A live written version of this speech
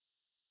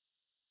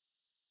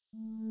Hi,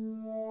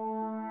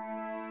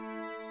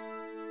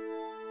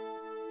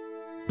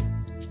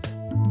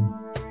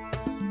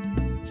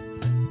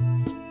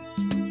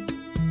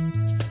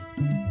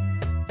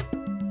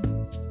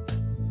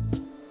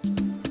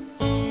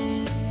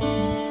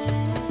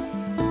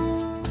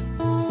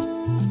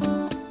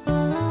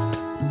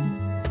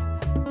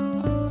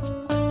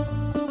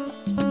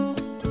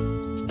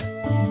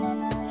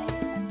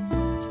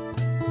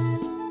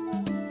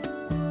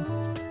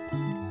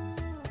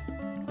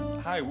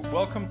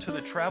 welcome to the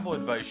Travel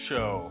Advice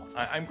Show.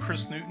 I'm Chris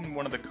Newton,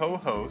 one of the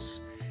co-hosts,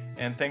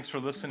 and thanks for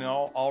listening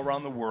all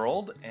around the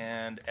world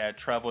and at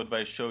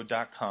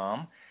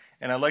traveladviceshow.com.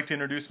 And I'd like to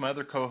introduce my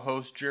other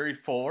co-host, Jerry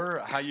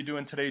Fuller. How you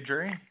doing today,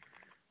 Jerry?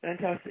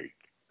 Fantastic.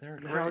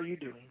 How are you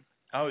doing?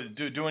 Oh,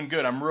 doing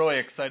good. I'm really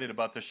excited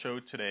about the show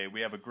today.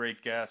 We have a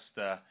great guest.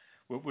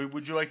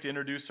 Would you like to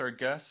introduce our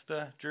guest,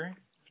 Jerry?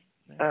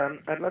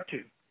 I'd love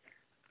to.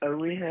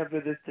 We have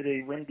with us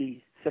today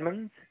Wendy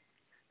Simmons.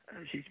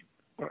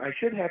 I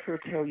should have her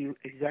tell you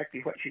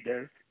exactly what she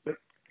does, but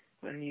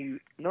when you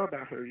know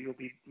about her, you'll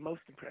be most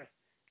impressed.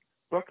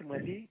 Welcome,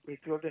 Wendy. We're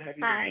thrilled to have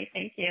you. Hi,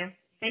 thank you.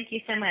 Thank you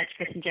so much,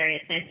 Chris and Jerry.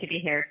 It's nice to be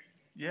here.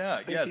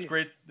 It's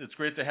great. It's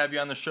great to have you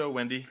on the show,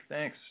 Wendy.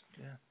 Thanks.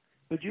 Yeah.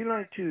 Would you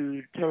like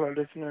to tell our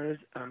listeners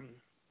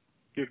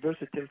your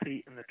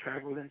versatility in the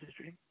travel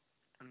industry?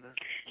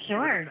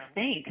 Sure.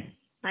 Thanks.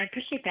 I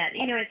appreciate that.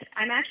 You know,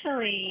 I'm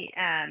actually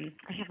I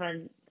have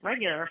a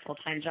regular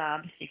full-time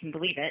job, if you can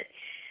believe it,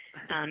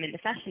 in the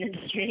fashion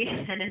industry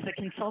and as a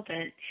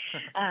consultant.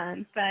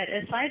 But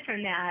aside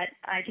from that,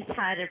 I just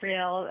had a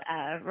real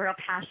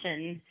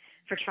passion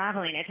for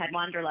traveling. I've had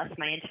wanderlust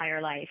my entire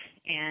life,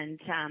 and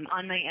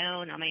on my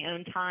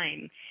own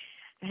time,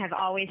 I have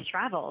always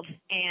traveled.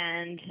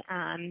 And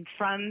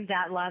from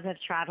that love of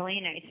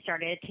traveling, I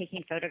started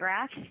taking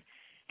photographs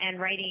and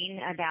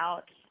writing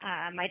about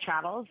my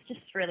travels,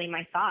 just really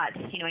my thoughts.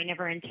 You know, I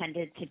never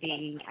intended to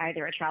be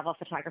either a travel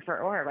photographer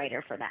or a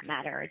writer for that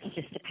matter. It's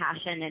just a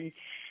passion, and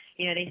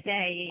you know, they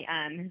say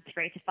it's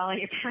great to follow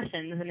your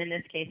passions, and in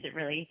this case, it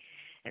really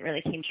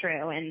came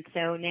true. And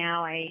so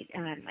now I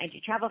do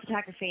travel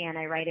photography, and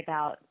I write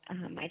about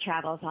my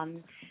travels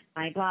on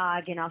my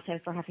blog and also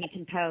for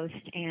Huffington Post.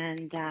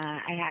 And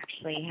I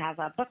actually have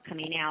a book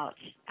coming out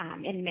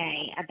in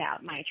May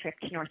about my trip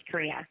to North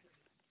Korea.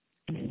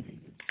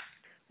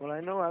 Well,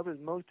 I know I was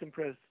most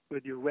impressed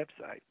with your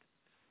website.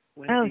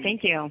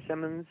 Thank you.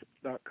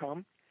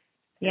 WendySimmons.com.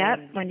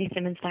 Yep,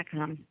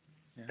 WendySimmons.com.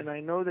 Yeah. And I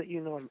know that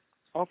you know an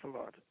awful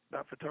lot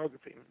about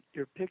photography.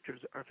 Your pictures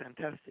are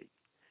fantastic.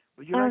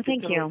 Would you like to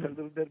tell us a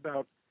little bit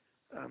about,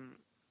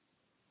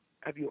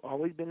 have you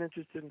always been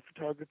interested in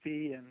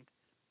photography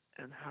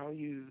and how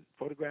you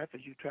photograph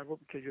as you travel?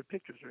 Because your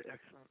pictures are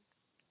excellent.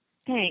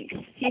 Thanks.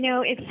 You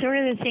know, it's sort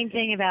of the same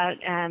thing about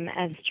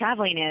as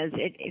traveling is.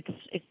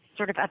 It's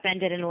sort of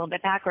upended and a little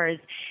bit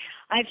backwards.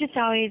 I've just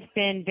always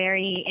been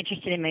very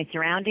interested in my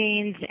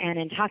surroundings and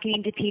in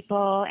talking to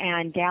people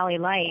and daily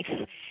life.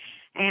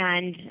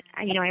 And,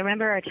 you know, I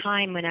remember a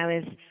time when I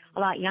was a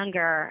lot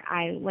younger,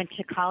 I went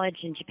to college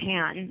in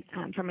Japan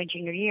for my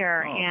junior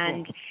year.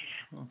 Thank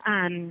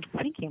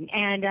you.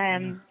 And,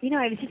 you know,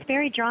 I was just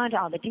very drawn to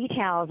all the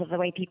details of the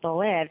way people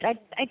lived. I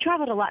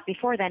traveled a lot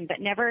before then, but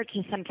never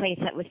to some place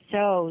that was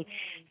so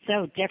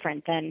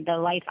different than the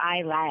life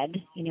I led,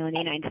 you know, in the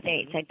United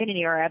States. I'd been in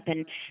Europe,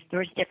 and there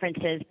was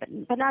differences,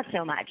 but not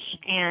so much.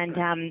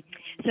 And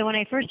so when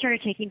I first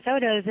started taking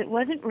photos, it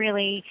wasn't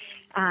really,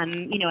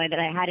 you know, that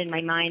I had in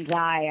my mind's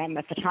eye, I'm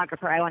a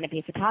photographer, I want to be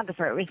a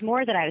photographer. It was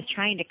more that I was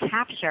trying to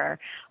capture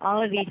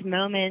all of these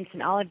moments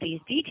and all of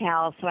these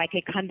details so I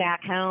could come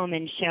back home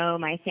and show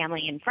my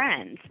family and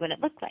friends what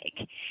it looked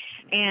like.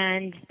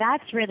 And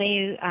that's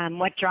really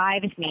what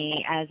drives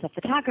me as a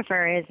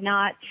photographer, is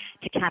not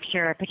to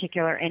capture a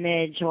particular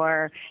image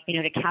or, you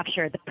know, to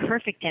capture the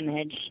perfect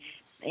image.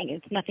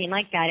 It's nothing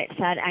like that. It's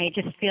that I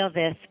just feel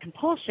this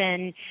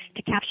compulsion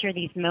to capture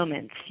these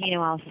moments. You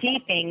know, I'll see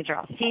things or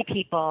I'll see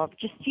people,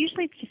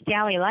 usually it's just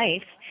daily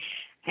life,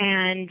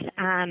 and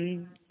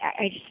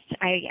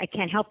I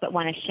can't help but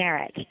want to share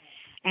it.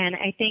 And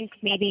I think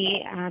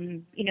maybe,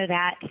 you know,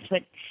 that's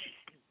what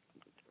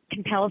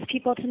compels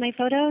people to my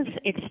photos.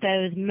 It's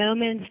those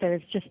moments,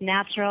 those just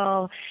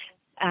natural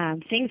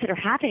things that are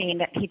happening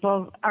that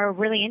people are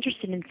really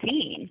interested in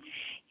seeing.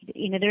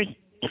 You know, there's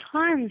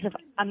tons of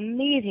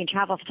amazing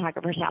travel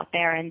photographers out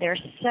there, and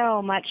there's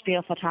so much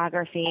beautiful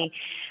photography.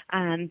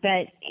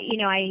 But, you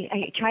know,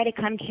 I try to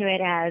come to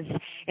it as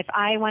if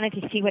I wanted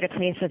to see what a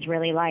place was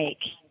really like,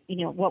 you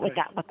know, what would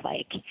that look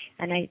like?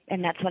 And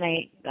that's what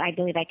I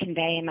believe I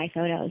convey in my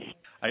photos.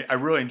 I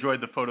really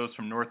enjoyed the photos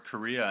from North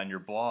Korea on your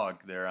blog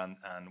there on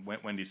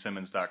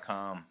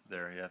WendySimmons.com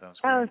there. Yeah, that was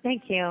great. Oh,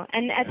 thank you.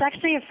 And it's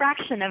actually a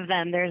fraction of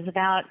them. There's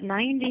about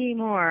 90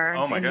 more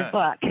in the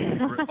book.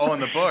 Oh,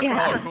 in the book?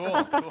 Yeah.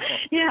 Oh, cool.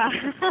 Yeah.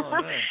 Oh,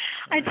 nice.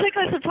 I took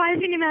a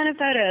surprising amount of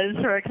photos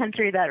for a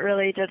country that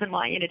really doesn't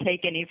want you to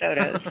take any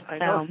photos. I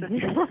know.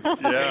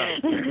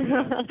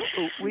 Yeah.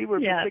 We were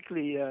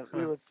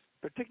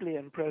particularly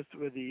impressed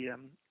with the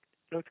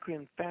North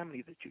Korean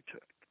family that you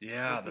took.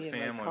 Yeah, with the me, and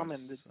family I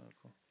commented was so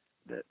cool.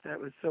 that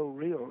was so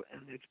real,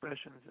 and the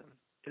expressions, and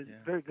it's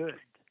very good.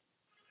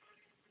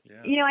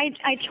 Yeah. You know,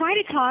 I try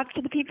to talk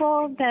to the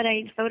people that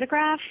I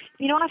photograph.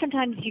 You know,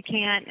 oftentimes you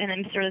can't, and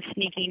I'm sort of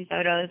sneaking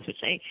photos,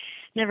 which I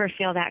never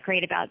feel that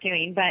great about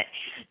doing. But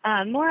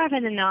more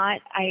often than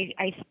not,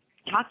 I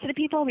talk to the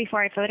people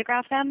before I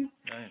photograph them.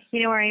 Nice.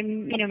 You know, or I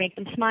make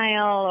them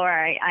smile, or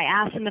I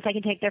ask them if I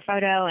can take their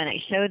photo, and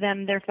I show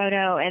them their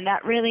photo, and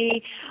that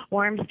really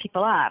warms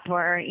people up,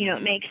 or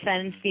it makes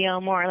them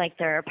feel more like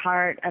they're a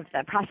part of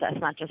the process,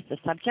 not just the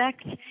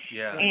subject.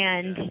 Yeah.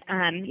 And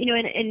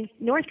in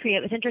North Korea,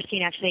 it was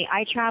interesting actually.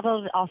 I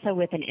traveled also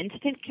with an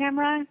instant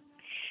camera.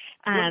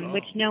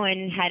 Which no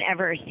one had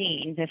ever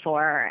seen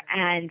before.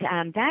 And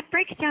that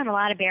breaks down a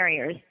lot of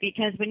barriers,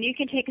 because when you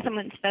can take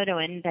someone's photo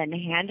and then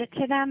hand it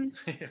to them,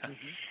 it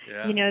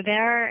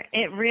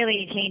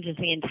really changes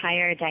the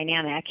entire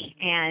dynamic.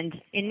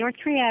 And in North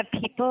Korea,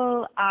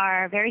 people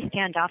are very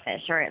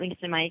standoffish, or at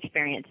least in my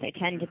experience, they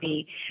tend to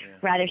be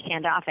rather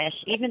standoffish,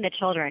 even the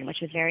children,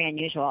 which was very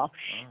unusual.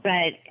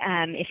 But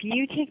if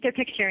you take their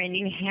picture and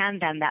you hand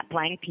them that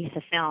blank piece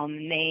of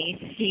film, they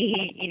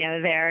see,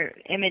 their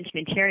image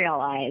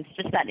materialize.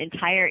 Just that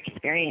entire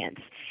experience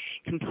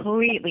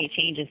completely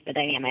changes the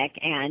dynamic,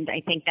 and I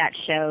think that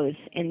shows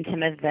in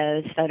some of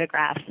those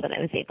photographs that I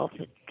was able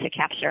to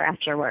capture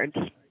afterwards.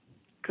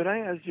 Could I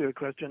ask you a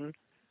question?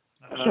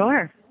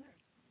 Sure.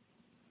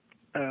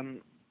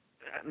 And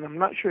I'm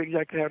not sure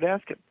exactly how to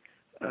ask it,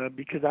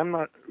 because I'm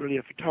not really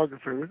a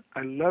photographer.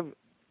 I love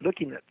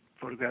looking at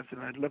photographs,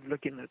 and I love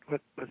looking at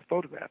what was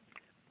photographed,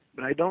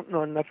 but I don't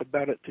know enough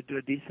about it to do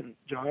a decent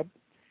job.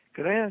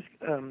 Could I ask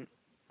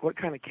what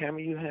kind of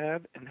camera you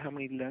have and how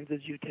many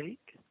lenses you take?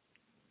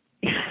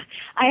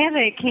 I have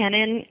a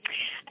Canon,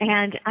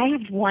 and I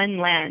have one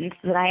lens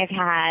that I have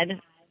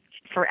had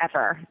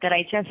forever that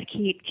I just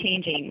keep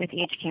changing with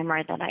each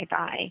camera that I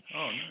buy.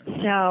 Oh,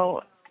 nice.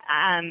 So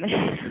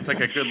it's like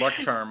a good luck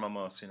charm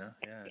almost,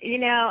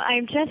 Yeah.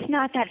 I'm just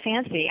not that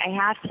fancy, I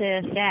have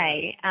to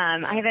say.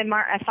 I have a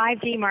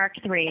 5D Mark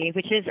III,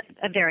 which is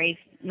a very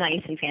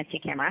nice and fancy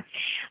camera.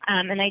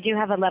 And I do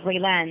have a lovely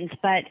lens.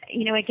 But,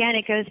 again,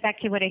 it goes back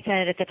to what I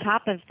said at the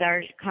top of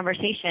our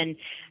conversation.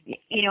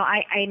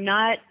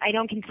 I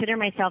don't consider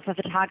myself a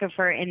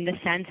photographer in the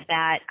sense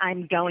that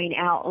I'm going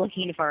out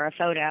looking for a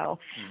photo.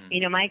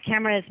 Mm-hmm. My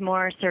camera is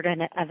more sort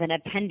of an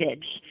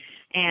appendage.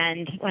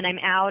 And when I'm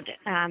out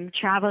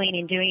traveling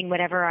and doing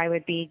whatever I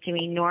would be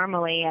doing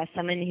normally as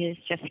someone who's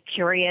just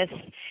curious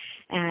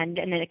and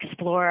an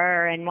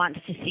explorer and wants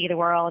to see the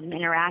world and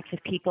interact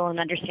with people and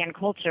understand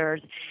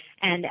cultures,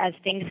 and as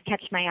things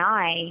catch my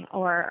eye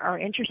or are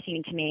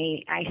interesting to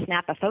me, I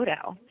snap a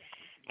photo.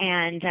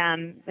 And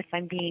if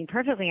I'm being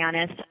perfectly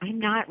honest, I'm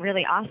not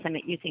really awesome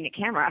at using a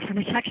camera from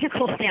a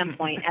technical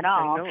standpoint at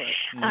all. I know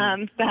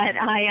it. But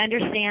I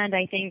understand,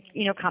 I think,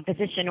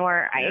 composition,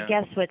 or I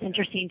guess what's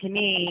interesting to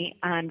me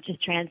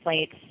just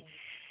translates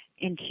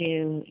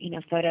into,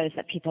 photos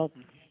that people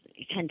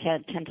tend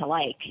to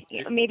like.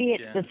 Maybe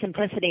it's the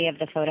simplicity of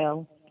the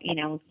photo,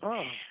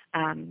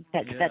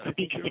 that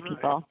speaks to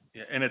people.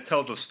 Yeah, and it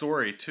tells a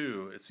story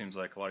too. It seems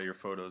like a lot of your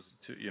photos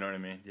too. You know what I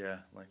mean? Yeah,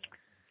 like.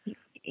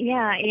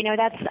 Yeah,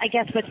 that's, I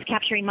guess, what's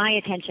capturing my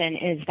attention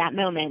is that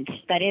moment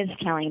that is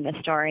telling the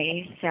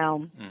story.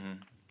 So,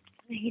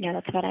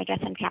 that's what I guess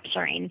I'm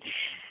capturing.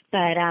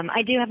 But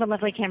I do have a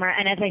lovely camera,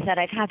 and as I said,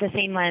 I've had the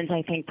same lens,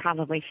 I think,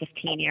 probably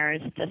 15 years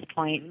at this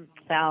point.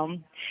 So,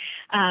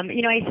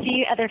 I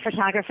see other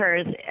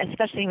photographers,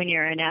 especially when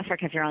you're in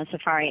Africa if you're on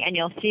safari, and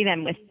you'll see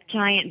them with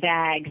giant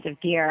bags of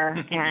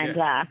gear.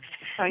 And,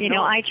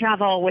 I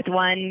travel with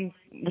one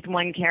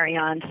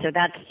carry-on, so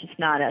that's just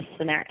not a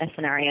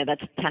scenario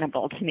that's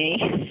tenable to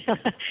me.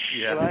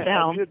 Yeah.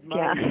 Well, I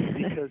admire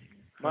you because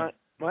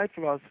my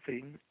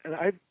philosophy, and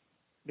I've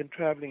been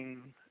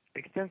traveling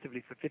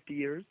extensively for 50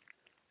 years,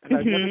 and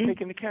I've never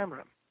taken the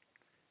camera.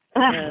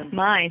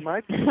 Mine.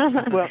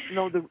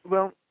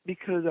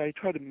 Because I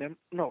try to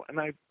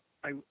my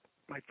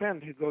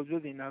friend who goes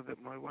with me now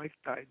that my wife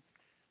died,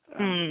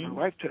 my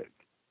wife took.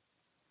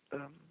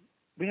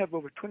 We have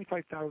over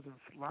 25,000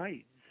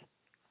 slides.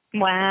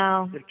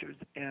 Wow. Pictures,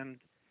 and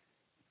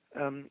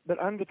but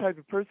I'm the type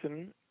of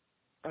person,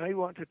 I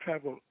want to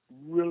travel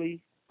really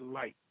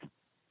light.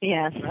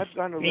 Yes. And I've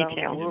gone around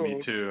the world.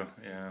 Me too.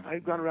 Yeah.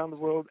 I've gone around the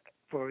world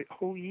for a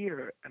whole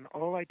year, and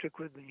all I took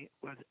with me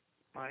was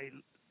my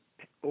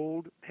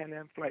old Pan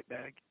Am flight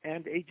bag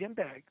and a gym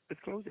bag with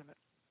clothes in it.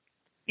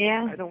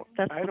 Yeah,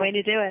 that's the way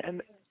to do it.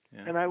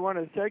 And I want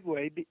to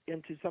segue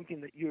into something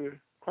that you're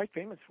quite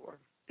famous for,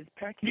 is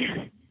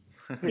packing.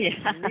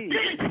 Yeah. To me,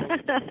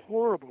 it's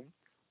horrible.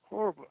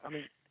 I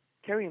mean,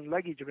 carrying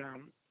luggage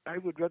around, I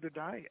would rather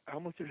die. I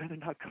almost would rather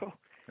not go.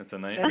 That's a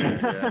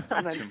nightmare.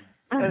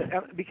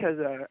 Because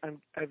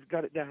I've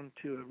got it down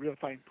to a real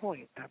fine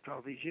point after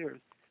all these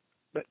years.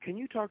 But can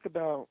you talk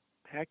about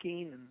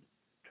packing and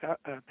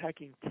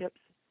packing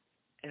tips?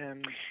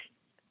 And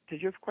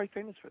because you're quite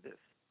famous for this.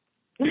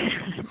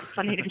 It's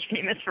funny to be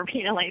famous for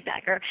being a light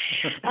packer.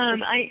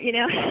 I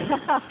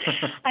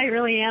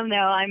really am though.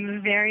 I'm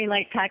a very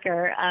light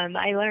packer.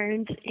 I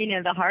learned,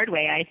 the hard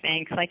way, I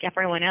think, like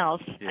everyone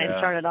else. Yeah. I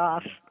started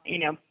off,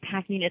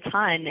 packing a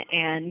ton,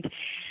 and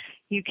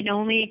you can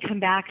only come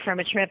back from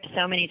a trip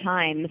so many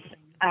times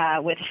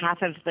with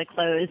half of the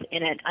clothes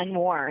in it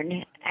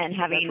unworn and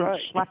having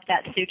schlepped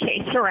that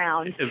suitcase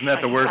around. Isn't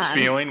that the worst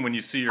feeling when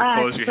you see your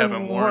clothes you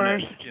haven't worn?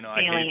 Worst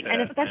feeling.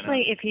 And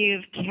especially if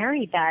you've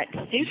carried that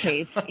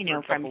suitcase,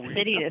 from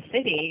city to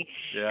city,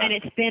 and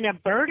it's been a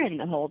burden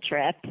the whole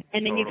trip,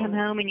 and then you come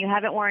home and you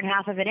haven't worn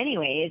half of it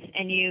anyways,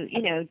 and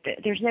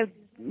there's no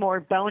more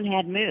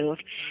bonehead move.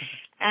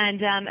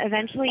 And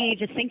eventually you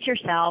just think to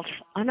yourself,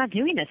 I'm not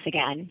doing this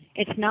again.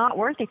 It's not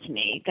worth it to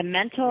me. The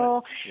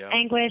mental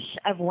anguish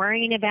of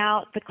worrying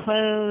about the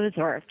clothes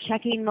or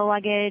checking the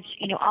luggage,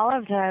 all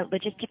of the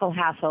logistical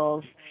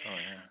hassles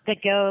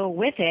that go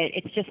with it,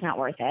 it's just not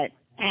worth it.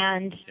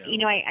 And,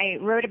 I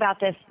wrote about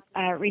this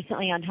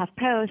recently on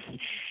HuffPost.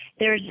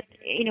 There's,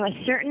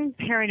 a certain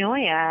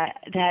paranoia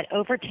that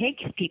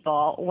overtakes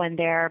people when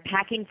they're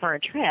packing for a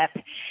trip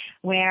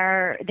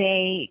where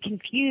they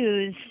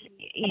confuse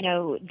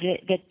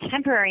the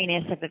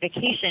temporariness of a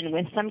vacation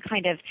with some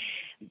kind of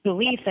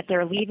belief that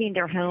they're leaving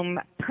their home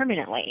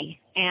permanently,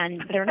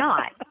 and they're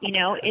not.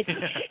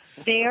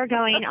 They are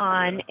going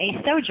on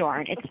a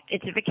sojourn.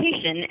 It's a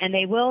vacation, and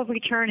they will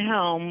return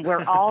home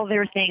where all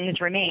their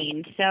things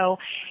remain. So,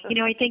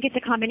 I think it's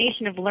a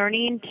combination of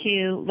learning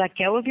to let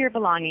go of your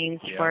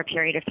belongings for a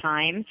period of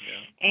time,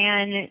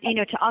 and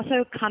to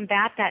also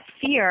combat that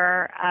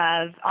fear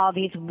of all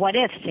these what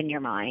ifs in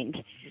your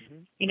mind.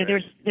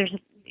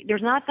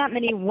 There's not that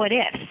many what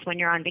ifs when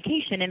you're on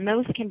vacation, and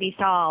most can be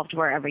solved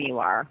wherever you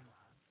are.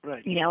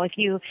 Right. If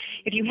you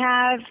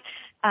have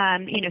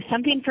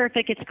something for if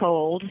it gets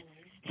cold,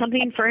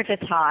 something for if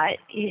it's hot,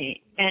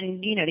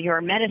 and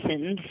your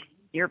medicines,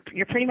 you're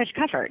pretty much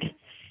covered.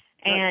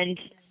 Right. And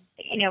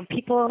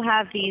people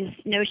have these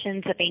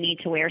notions that they need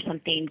to wear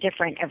something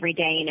different every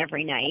day and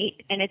every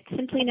night, and it's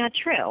simply not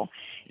true.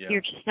 Yeah.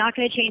 You're just not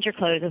going to change your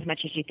clothes as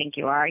much as you think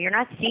you are. You're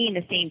not seeing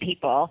the same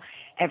people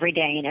every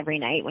day and every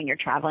night when you're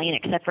traveling,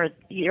 except for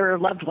your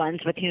loved ones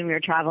with whom you're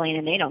traveling,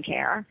 and they don't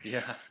care.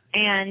 Yeah.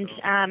 And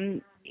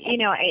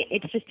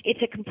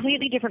it's a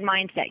completely different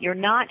mindset. You're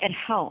not at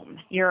home.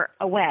 You're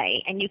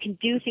away, and you can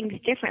do things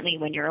differently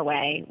when you're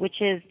away,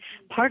 which is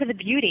part of the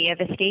beauty of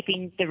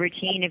escaping the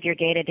routine of your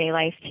day-to-day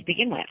life to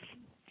begin with.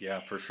 Yeah,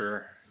 for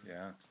sure.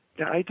 Yeah.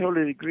 Yeah, I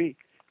totally agree.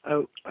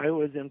 I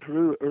was in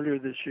Peru earlier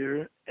this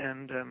year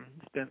and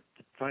spent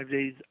 5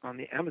 days on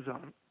the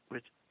Amazon,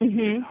 which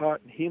is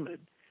hot and humid.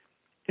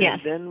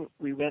 And then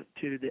we went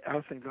to the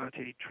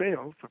Alsangate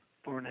Trail for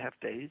 4.5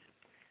 days,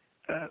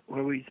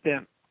 where we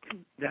spent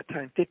that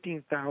time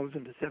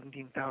 15,000 to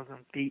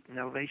 17,000 feet in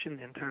elevation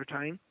the entire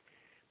time.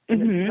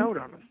 And it snowed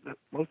on us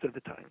most of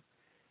the time.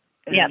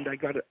 And I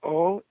got it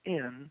all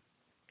in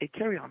a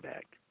carry-on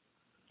bag.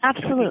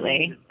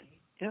 Absolutely.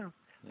 Yeah.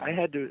 I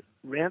had to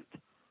rent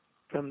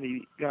from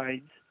the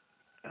guides,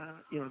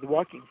 the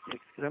walking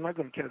sticks, because I'm not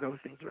going to carry those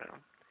things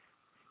around.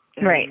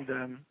 And, right.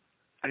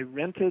 I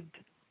rented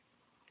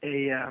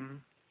a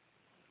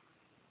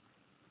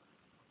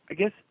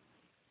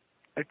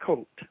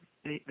coat.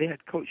 They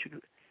had coats,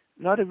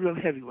 not a real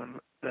heavy one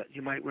that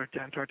you might wear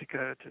to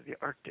Antarctica, to the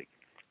Arctic,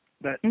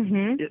 but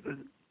it was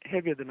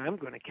heavier than I'm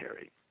going to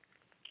carry.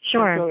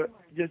 Sure. And so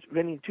just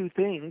renting two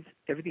things,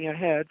 everything I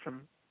had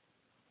from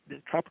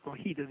the tropical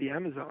heat of the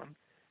Amazon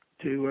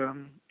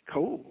to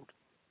cold.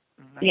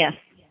 Yes.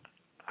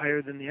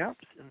 Higher than the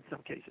Alps in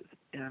some cases.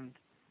 And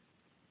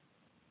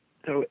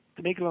so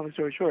to make a long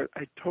story short,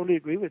 I totally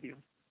agree with you.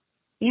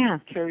 Yeah.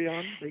 Carry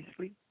on,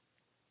 basically.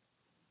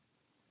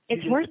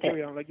 It's worth it.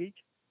 Carry on luggage.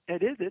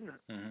 It is, isn't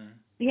it? Mm-hmm.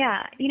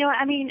 Yeah.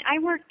 I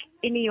work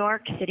in New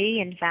York City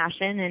in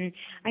fashion, and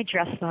I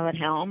dress well at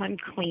home. I'm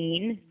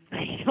clean.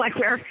 I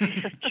wear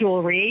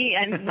jewelry,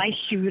 and my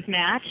shoes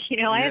match.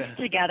 I have it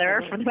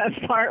together for the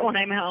most part when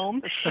I'm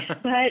home.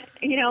 But,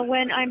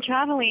 when I'm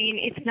traveling,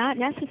 it's not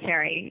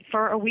necessary.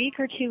 For a week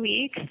or 2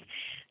 weeks,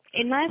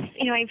 unless,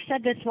 I've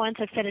said this once,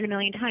 I've said it a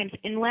million times,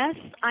 unless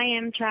I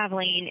am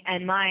traveling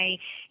and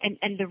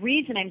the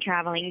reason I'm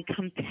traveling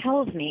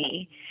compels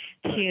me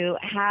to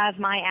have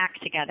my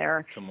act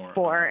together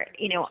for,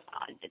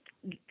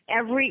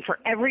 every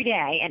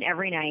day and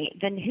every night,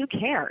 then who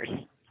cares?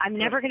 I'm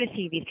never going to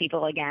see these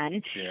people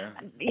again. Yeah.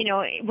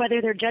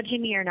 Whether they're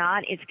judging me or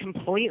not is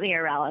completely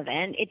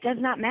irrelevant. It does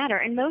not matter.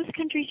 In most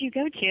countries you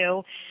go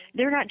to,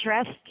 they're not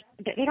dressed.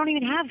 They don't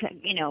even have,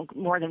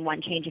 more than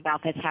one change of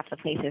outfits half the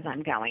places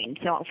I'm going.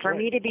 So for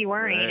me to be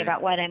worrying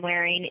about what I'm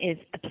wearing is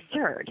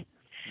absurd.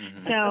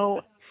 Mm-hmm.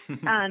 So,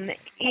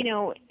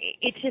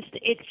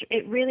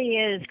 it really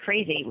is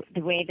crazy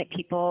the way that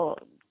people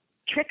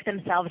trick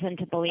themselves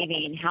into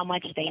believing how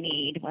much they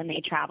need when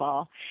they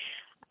travel.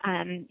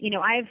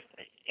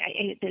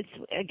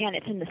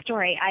 it's in the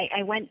story.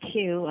 I went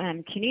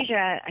to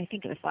Tunisia, I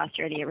think it was last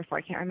year or the year before,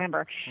 I can't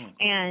remember.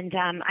 And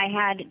I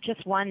had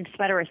just one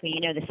sweater with me,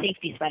 the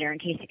safety sweater in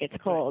case it gets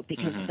cold,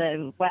 because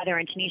the weather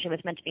in Tunisia was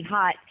meant to be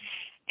hot.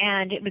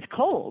 And it was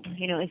cold,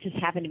 it just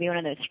happened to be one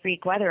of those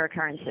freak weather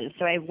occurrences.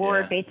 So I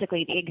wore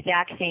basically the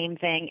exact same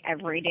thing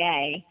every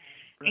day.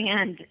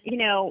 And,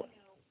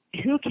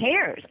 who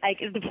cares?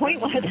 The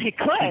point was I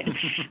could.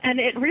 And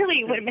it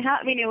really,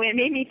 it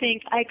made me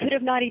think I could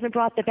have not even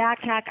brought the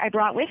backpack I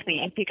brought with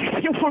me, because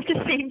I wore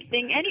the same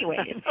thing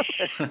anyways.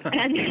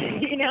 And,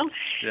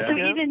 so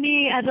even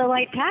me as a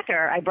light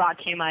packer, I brought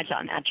too much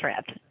on that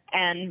trip.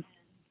 And,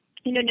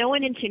 no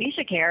one in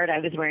Tunisia cared. I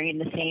was wearing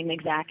the same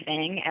exact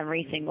thing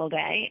every single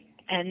day.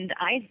 And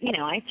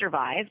I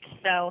survived.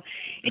 So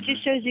it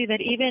just shows you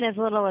that even as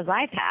little as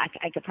I pack,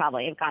 I could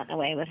probably have gotten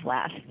away with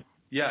less.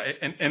 Yeah,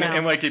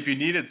 and like if you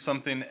needed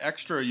something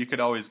extra, you could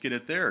always get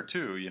it there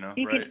too,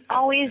 You could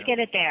always get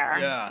it there.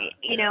 Yeah.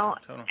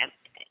 Totally.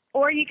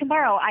 Or you can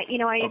borrow.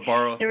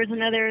 Borrow. There was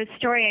another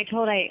story I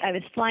told. I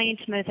was flying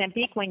to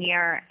Mozambique one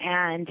year,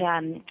 and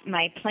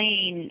my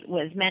plane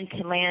was meant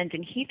to land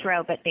in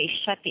Heathrow, but they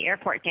shut the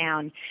airport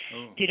down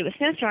due to a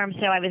snowstorm.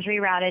 So I was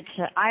rerouted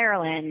to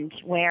Ireland,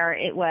 where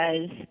it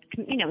was,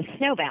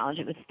 snowbound.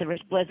 There was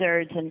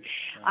blizzards, and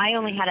I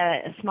only had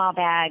a small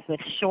bag with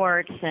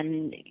shorts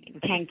and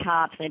tank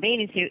tops and a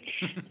bathing suit.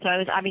 So I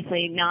was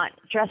obviously not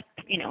dressed,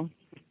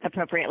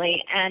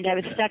 appropriately, and I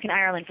was stuck in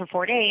Ireland for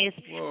 4 days.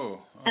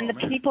 Whoa. And the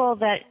people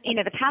that,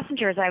 the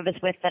passengers I was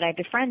with that I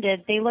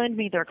befriended, they loaned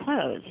me their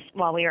clothes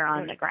while we were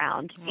on the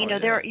ground.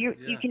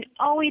 You can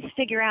always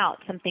figure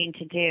out something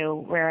to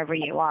do wherever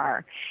you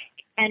are.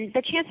 And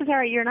the chances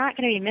are you're not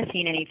going to be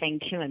missing anything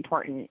too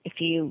important if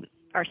you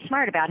are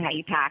smart about how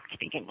you pack to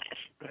begin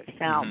with. Right.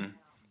 So.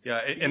 Yeah,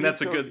 and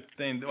that's a good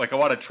thing. Like a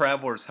lot of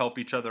travelers help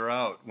each other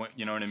out,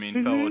 you know what I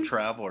mean? Fellow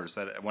travelers.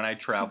 When I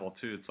travel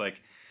too, it's like,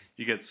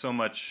 you get so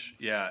much,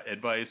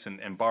 advice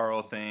and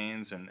borrow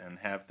things and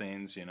have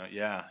things,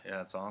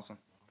 it's awesome.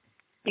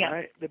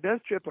 Yeah. The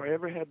best trip I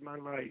ever had in my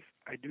life,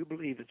 I do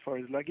believe, as far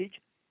as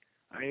luggage,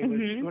 I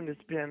was going to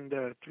spend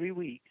 3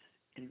 weeks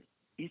in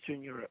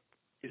Eastern Europe.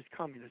 It was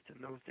communist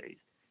in those days.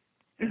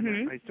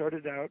 And I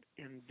started out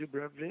in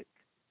Dubrovnik.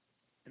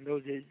 In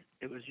those days,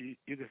 it was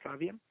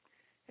Yugoslavia.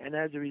 And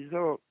as a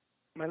result,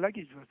 my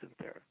luggage wasn't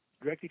there.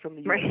 Directly from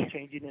the U.S.,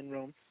 changing in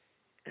Rome.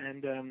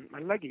 And my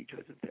luggage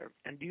wasn't there.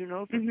 And do you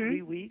know, for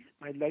 3 weeks,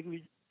 my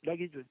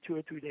luggage was 2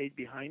 or 3 days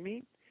behind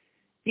me.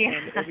 Yeah.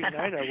 And every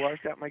night I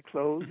washed out my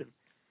clothes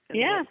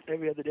and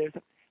every other day or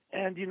something.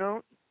 And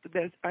the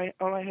best,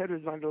 all I had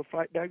was my little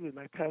flight bag with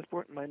my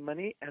passport and my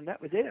money, and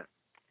that was it.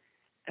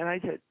 And I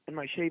said, and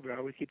my shaver, I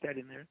always keep that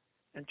in there,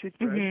 and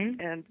toothbrush,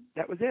 and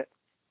that was it.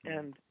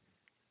 And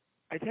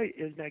I tell you,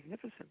 it was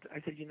magnificent.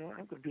 I said, I'm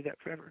going to do that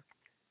forever.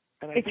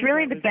 And it's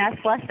really the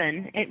best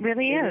lesson. It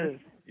really is.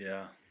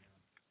 Yeah.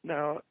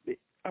 Now,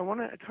 I want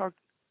to talk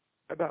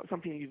about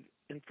something you've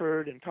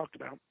inferred and talked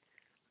about.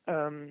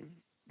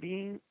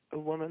 Being a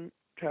woman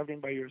traveling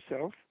by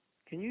yourself.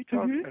 Can you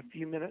talk a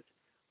few minutes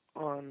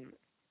on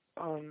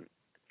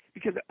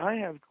because I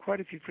have quite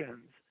a few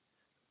friends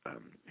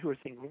who are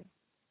single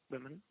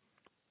women,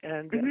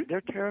 and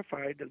they're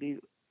terrified to leave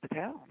the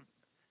town.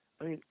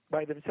 I mean,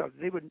 by themselves.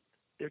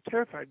 They're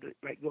terrified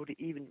to go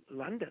to even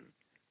London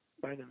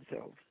by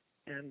themselves.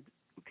 And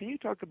can you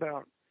talk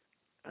about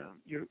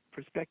your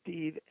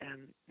perspective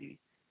and the,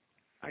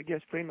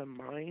 frame of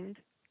mind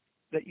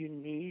that you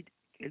need?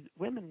 Is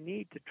women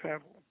need to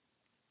travel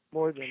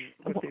more than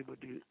what they would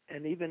do,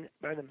 and even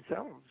by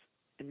themselves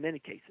in many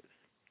cases.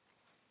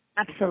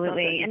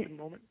 Absolutely.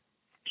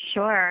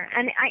 Sure.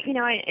 And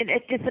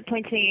it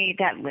disappoints me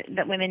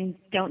that women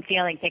don't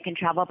feel like they can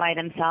travel by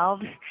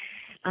themselves.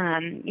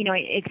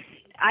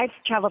 I've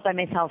traveled by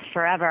myself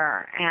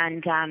forever,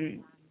 and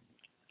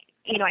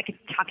I could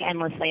talk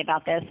endlessly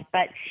about this,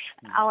 but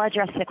I'll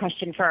address the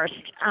question first.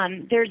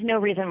 There's no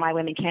reason why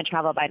women can't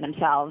travel by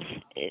themselves.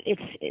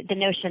 It's the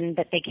notion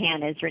that they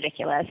can is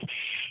ridiculous.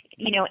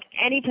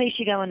 Any place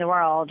you go in the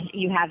world,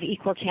 you have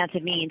equal chance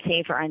of being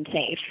safe or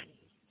unsafe.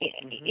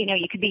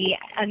 You could be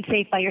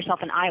unsafe by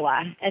yourself in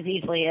Iowa as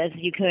easily as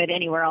you could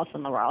anywhere else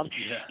in the world.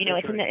 Yeah,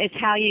 it's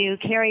how you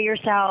carry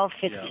yourself.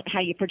 It's how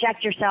you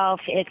project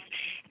yourself. It's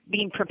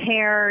being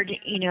prepared.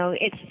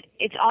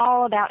 It's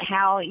all about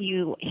how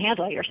you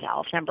handle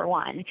yourself, number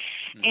one.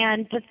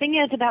 And the thing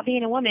is about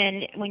being a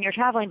woman, when you're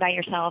traveling by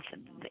yourself,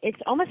 it's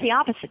almost the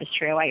opposite is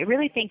true. I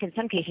really think in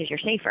some cases you're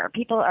safer.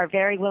 People are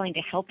very willing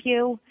to help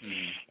you.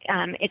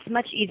 It's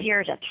much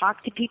easier to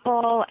talk to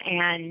people,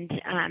 and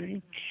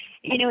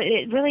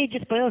it really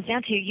just boils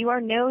down to you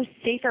are no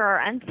safer or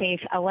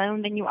unsafe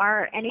alone than you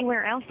are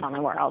anywhere else on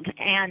the world.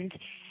 And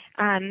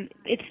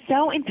it's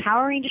so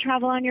empowering to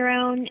travel on your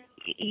own.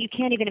 you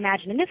can't even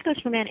imagine. And this goes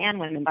for men and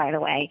women, by the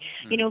way.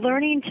 You know,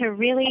 learning to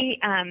really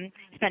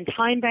spend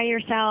time by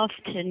yourself,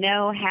 to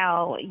know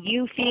how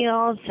you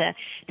feel,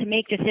 to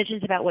make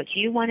decisions about what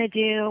you want to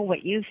do,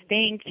 what you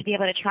think, to be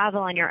able to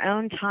travel on your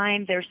own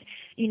time. There's,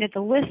 you know,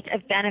 the list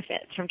of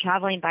benefits from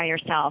traveling by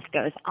yourself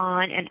goes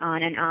on and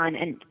on and on.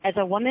 And as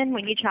a woman,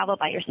 when you travel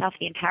by yourself,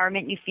 the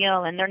empowerment you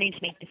feel and learning to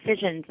make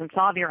decisions and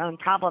solve your own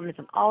problems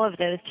and all of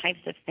those types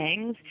of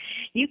things,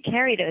 you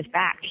carry those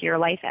back to your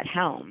life at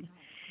home.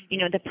 You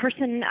know, the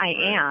person I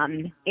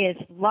am is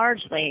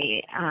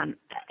largely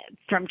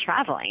from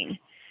traveling.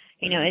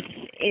 You know,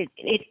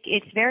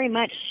 it's very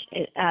much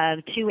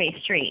a two-way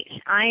street.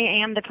 I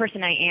am the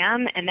person I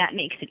am, and that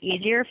makes it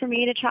easier for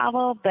me to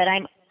travel, but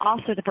I'm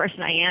also the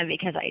person I am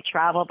because I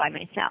travel by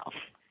myself.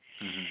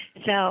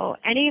 Mm-hmm. So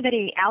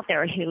anybody out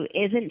there who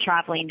isn't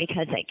traveling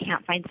because they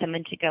can't find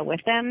someone to go with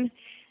them,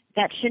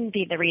 that shouldn't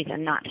be the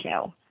reason not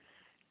to.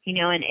 You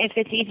know, and if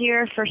it's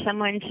easier for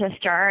someone to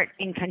start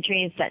in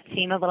countries that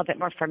seem a little bit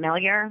more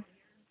familiar,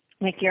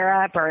 like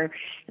Europe or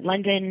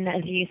London,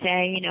 as you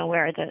say, you know,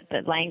 where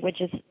the language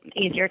is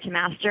easier to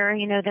master,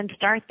 you know, then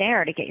start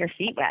there to get your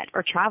feet wet,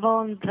 or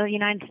travel in the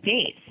United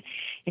States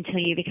until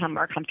you become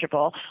more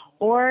comfortable.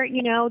 Or,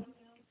 you know,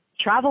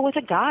 travel with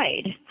a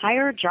guide,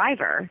 hire a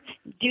driver,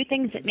 do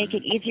things that make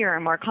it easier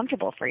and more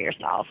comfortable for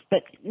yourself,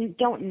 but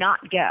don't not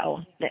go.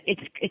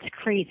 It's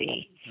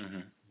crazy. Mm-hmm.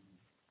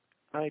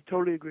 I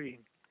totally agree.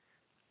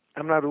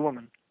 I'm not a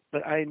woman,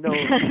 but I know.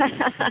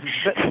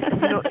 But,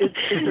 you know, it's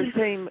the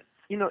same.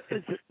 You know,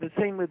 it's the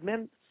same with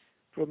men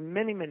for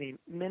many, many,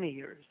 many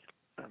years.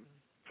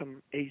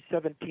 From age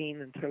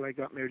 17 until I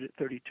got married at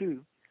 32,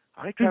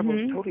 I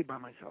traveled totally by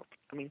myself.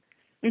 I mean,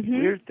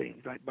 weird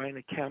things like buying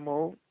a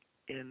camel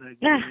in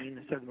Guinea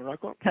in southern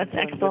Morocco. That's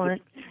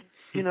excellent.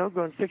 You know,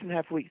 going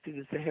 6.5 weeks to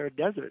the Sahara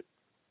Desert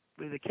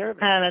with a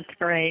caravan. Oh, that's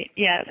great.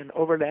 Yeah. And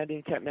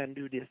overlanding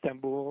Kathmandu to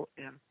Istanbul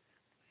and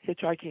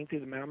hitchhiking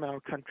through the Mau Mau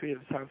country of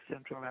South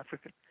Central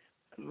Africa.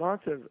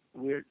 Lots of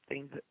weird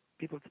things that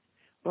people...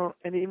 Well,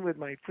 and even with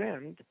my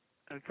friend,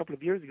 a couple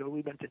of years ago,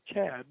 we went to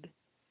Chad.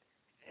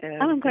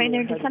 And I'm going there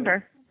in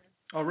December.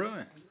 Oh,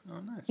 really? Oh,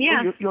 nice.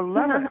 Yeah. Oh, you'll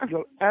love it.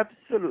 You'll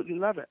absolutely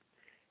love it.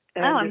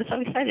 And I'm so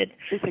excited.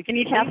 I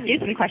need to ask you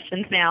some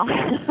questions now.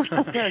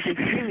 Yeah, it's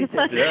extremely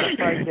safe.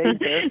 5 days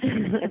there.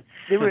 And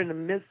they were in the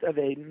midst of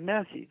a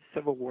massive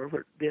civil war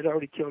where they had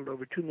already killed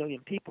over 2 million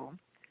people.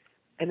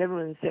 And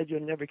everyone said, you're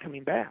never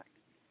coming back.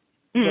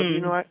 But you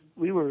know what?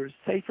 We were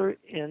safer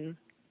in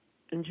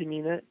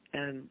N'Djamena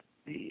and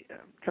the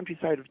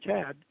countryside of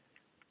Chad.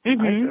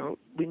 I felt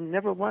we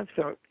never once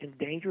felt in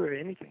danger or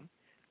anything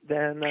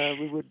than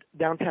we would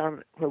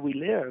downtown where we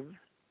live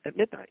at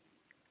midnight.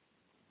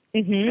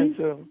 And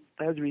so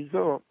as a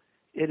result,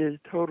 it is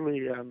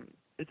totally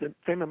it's a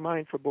frame of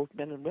mind for both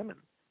men and women.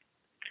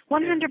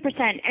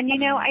 100%. And, you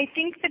know, I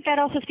think that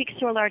also speaks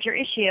to a larger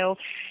issue.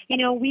 You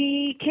know,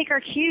 we take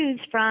our cues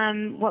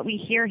from what we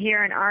hear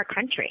here in our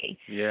country.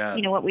 Yeah.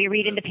 You know, what we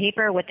read in the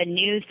paper, what the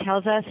news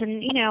tells us.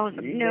 And, you know,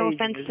 no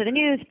offense to the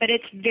news, but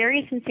it's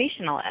very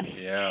sensationalist.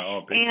 Yeah.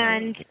 Oh, big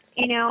and, time.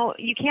 You know,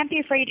 you can't be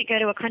afraid to go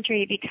to a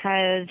country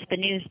because the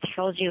news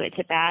tells you it's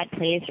a bad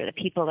place or the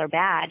people are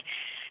bad.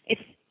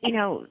 It's, you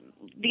know,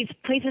 these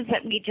places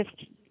that we just,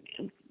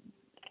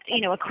 you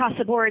know, across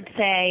the board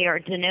say or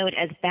denote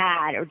as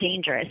bad or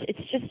dangerous. It's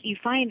just, you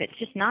find it's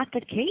just not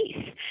the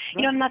case.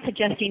 You know, I'm not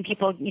suggesting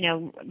people, you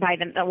know,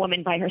 a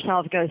woman by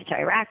herself goes to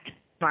Iraq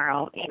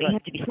tomorrow. You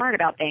have to be smart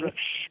about things.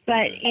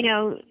 But, you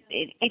know,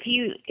 if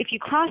you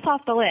cross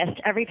off the list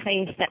every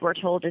place that we're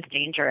told is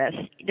dangerous,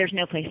 there's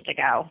no place to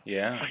go.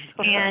 Yeah.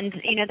 And,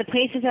 you know, the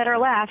places that are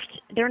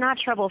left, they're not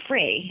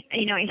trouble-free.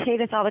 You know, I say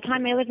this all the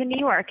time. I live in New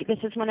York. This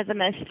is one of the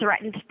most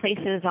threatened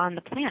places on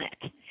the planet.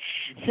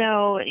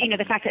 So, you know,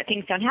 the fact that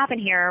things don't happen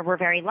here, we're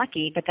very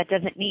lucky, but that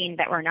doesn't mean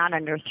that we're not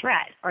under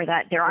threat or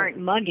that there aren't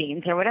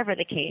muggings or whatever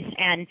the case.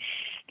 And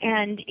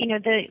you know,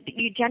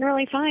 you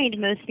generally find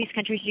most of these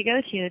countries you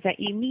go to that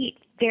you meet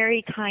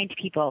very kind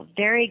people,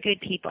 very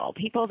good people,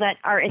 people that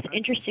are as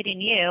interested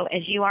in you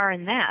as you are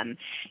in them.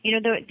 You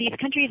know, these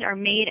countries are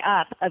made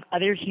up of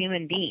other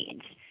human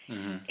beings.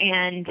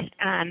 And,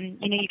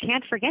 you know, you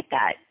can't forget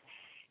that.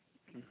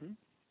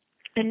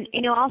 And,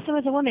 you know, also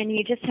as a woman,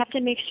 you just have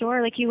to make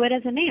sure, like you would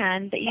as a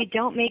man, that you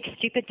don't make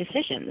stupid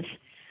decisions.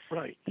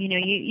 Right. You know,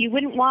 you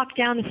wouldn't walk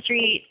down the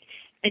street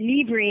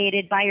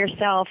inebriated by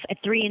yourself at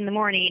 3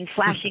 a.m.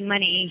 flashing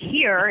money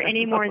here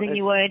any more than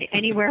you would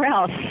anywhere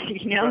else,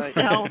 you know? Right.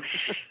 So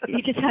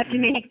you just have to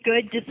make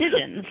good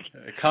decisions.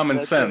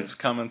 Common sense,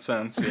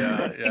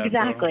 yeah.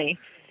 Exactly.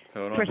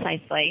 Totally.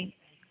 Precisely.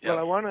 Well,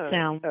 I want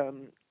to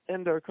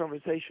end our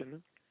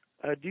conversation.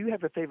 Do you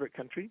have a favorite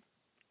country?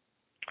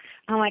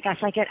 Oh my gosh,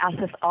 I get asked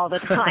this all the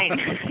time.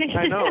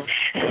 I know.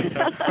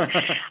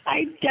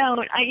 I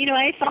don't.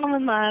 I fall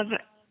in love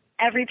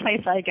every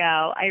place I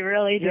go. I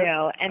really do.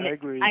 And I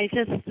agree.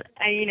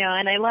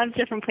 And I love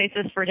different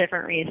places for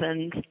different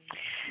reasons.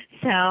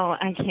 So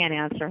I can't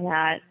answer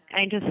that.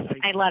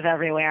 I love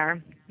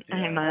everywhere. Yeah,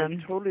 I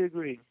totally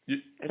agree. And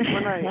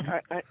when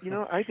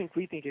I think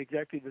we think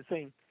exactly the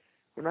same.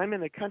 When I'm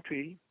in a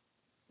country,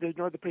 there's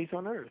no other place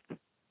on earth.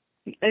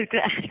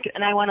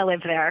 And I want to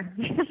live there.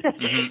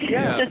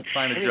 Yeah,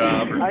 find a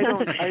job.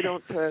 I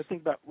don't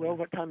think about, well,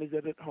 what time is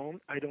it at home?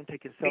 I don't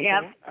take a cell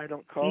phone. I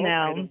don't call. No.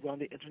 I don't go on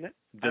the internet.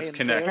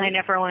 Disconnect. I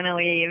never want to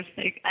leave.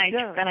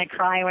 Then I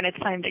cry when it's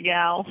time to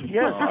go.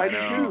 Yes, I do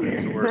too.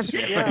 It's the worst.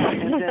 Yeah,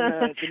 and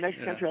then the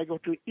next country I go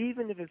to,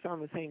 even if it's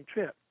on the same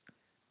trip,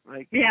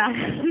 like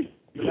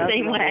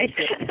same way.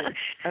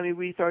 I mean,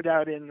 we started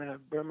out in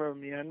Burma or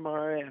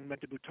Myanmar and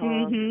went to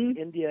Bhutan,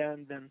 India,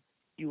 and then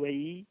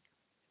UAE.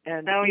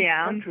 And each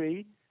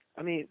country,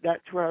 I mean,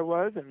 that's where I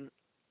was and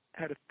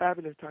had a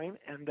fabulous time,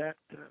 and that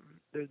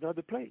there's no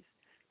other place.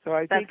 So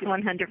I think that's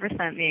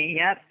 100% me.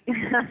 Yep.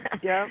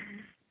 Yeah,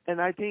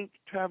 and I think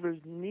travelers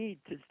need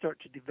to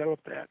start to develop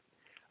that.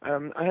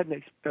 I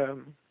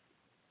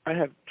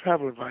have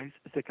Travel Advice.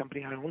 It's a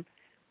company I own,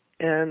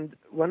 and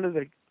one of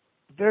the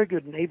very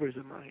good neighbors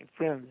of mine,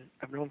 friends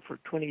I've known for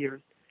 20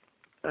 years,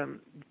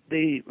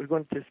 they were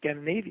going to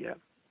Scandinavia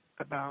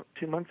about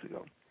 2 months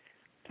ago.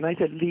 And I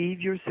said,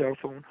 leave your cell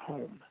phone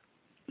home.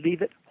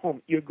 Leave it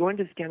home. You're going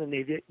to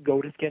Scandinavia,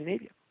 go to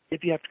Scandinavia.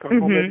 If you have to come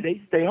home every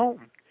day, stay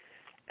home.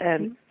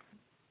 And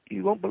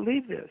you won't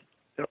believe this.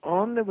 They're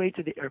on the way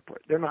to the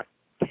airport. They're not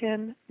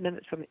 10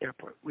 minutes from the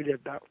airport. We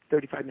live about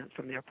 35 minutes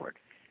from the airport.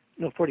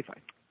 No, 45.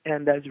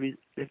 And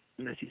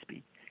unless you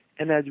speed.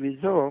 And as a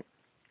result,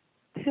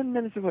 10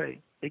 minutes away,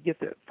 they get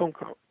the phone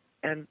call.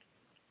 And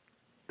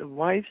the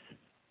wife's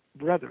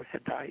brother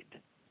had died.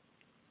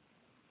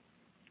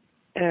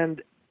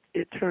 And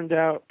it turned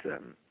out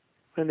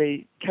when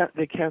they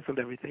canceled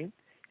everything,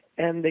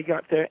 and they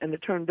got there, and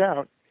it turned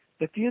out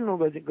the funeral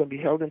wasn't going to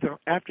be held until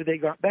after they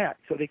got back.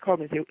 So they called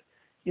me and said,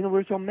 you know,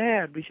 we're so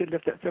mad, we should have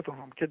left that cell phone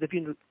home because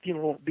the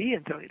funeral won't be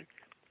until later.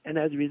 And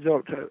as a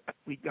result,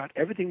 we got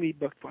everything we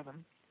booked for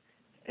them,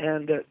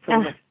 and for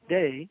the next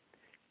day,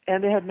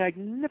 and they had a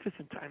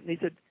magnificent time. They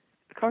said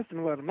it cost them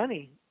a lot of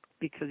money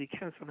because he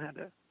canceled and had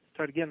to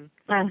start again.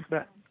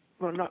 But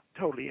well, not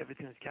totally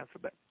everything was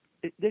canceled, but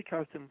it did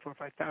cost them $4,000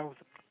 or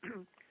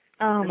 $5,000.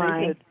 Oh, my.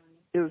 They said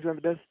it was one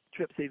of the best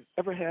trips they've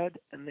ever had,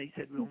 and they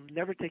said, we'll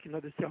never take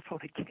another cell phone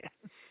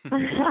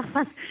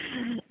again.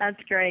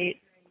 That's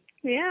great.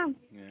 Yeah.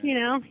 You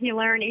know, you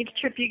learn each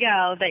trip you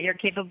go that you're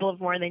capable of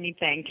more than you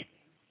think.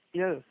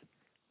 Yes.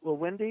 Well,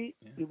 Wendy,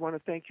 we want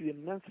to thank you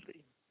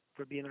immensely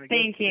for being our guest.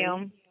 Thank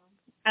you.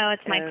 Oh,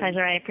 it's my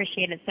pleasure. I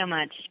appreciate it so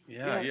much.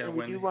 Yeah, and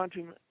we do want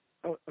to...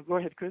 Oh, go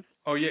ahead, Chris.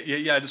 Oh,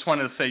 yeah. I just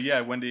wanted to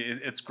say, Wendy,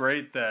 it's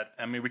great that,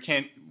 I mean, we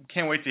can't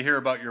wait to hear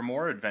about your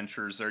more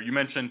adventures there. You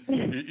mentioned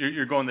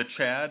you're going to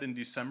Chad in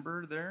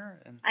December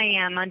there? I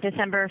am. On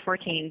December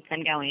 14th,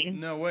 I'm going.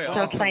 No way.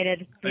 So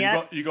excited.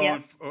 You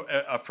going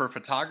for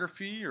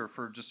photography or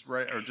for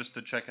just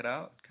to check it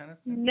out, kind of?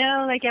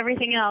 No, like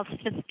everything else,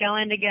 just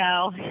going to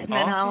go. And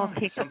then I'll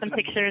take some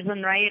pictures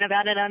and write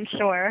about it, I'm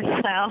sure.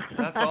 So.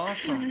 That's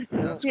awesome.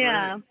 That's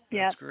great.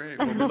 That's great.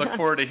 Well, we look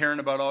forward to hearing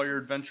about all your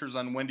adventures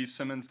on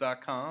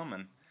WendySimmons.com.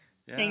 And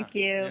thank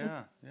you.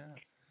 Yeah.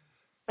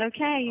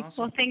 Okay. Awesome.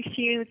 Well, thank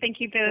you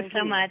both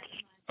so much.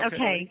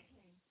 Okay.